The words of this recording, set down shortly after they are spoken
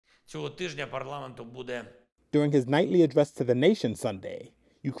Цього тижня парламенту буде. During his nightly address to the nation Sunday,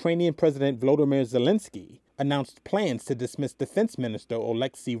 Ukrainian President Volodymyr Zelenskiy announced plans to dismiss Defense Minister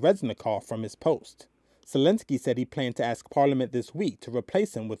Oleksii Reznikov from his post. Zelenskiy said he planned to ask Parliament this week to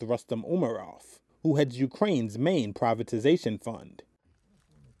replace him with Rustem Umerov, who heads Ukraine's main privatization fund.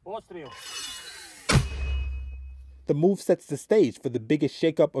 The move sets the stage for the biggest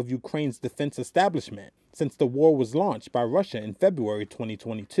shakeup of Ukraine's defense establishment since the war was launched by Russia in February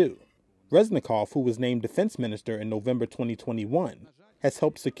 2022. Reznikov, who was named defense minister in November 2021, has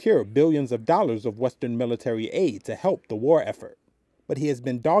helped secure billions of dollars of Western military aid to help the war effort. But he has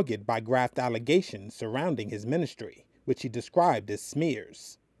been dogged by graft allegations surrounding his ministry, which he described as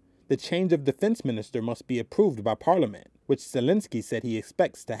smears. The change of defense minister must be approved by Parliament, which Zelensky said he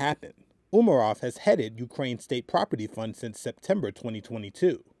expects to happen. Umerov has headed Ukraine's state property fund since September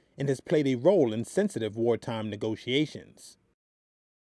 2022 and has played a role in sensitive wartime negotiations.